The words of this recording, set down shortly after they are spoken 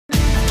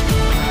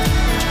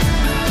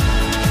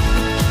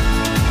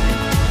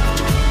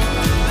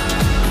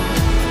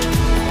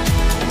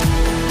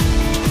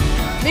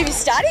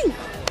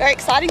Very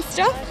exciting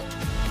stuff.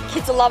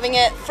 Kids are loving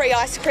it. Free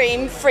ice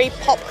cream, free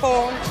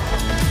popcorn.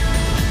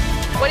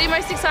 What are you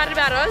most excited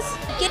about, Oz?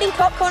 Getting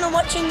popcorn and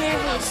watching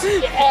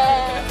movies.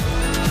 Yeah.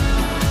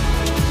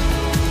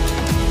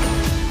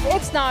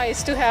 It's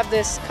nice to have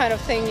this kind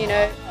of thing, you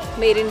know,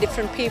 meeting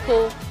different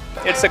people.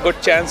 It's a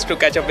good chance to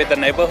catch up with the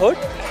neighborhood,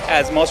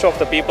 as most of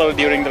the people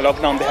during the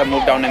lockdown, they have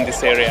moved down in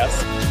these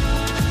areas.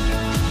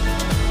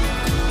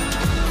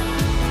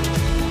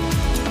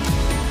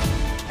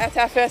 That's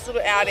our first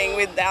little outing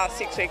with our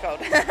 6-week-old.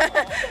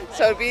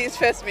 So it'll be his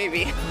first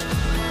movie.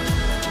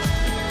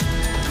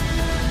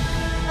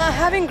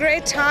 Having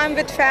great time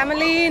with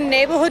family,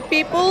 neighborhood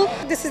people.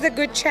 This is a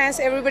good chance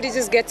everybody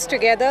just gets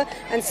together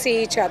and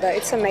see each other.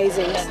 It's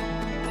amazing.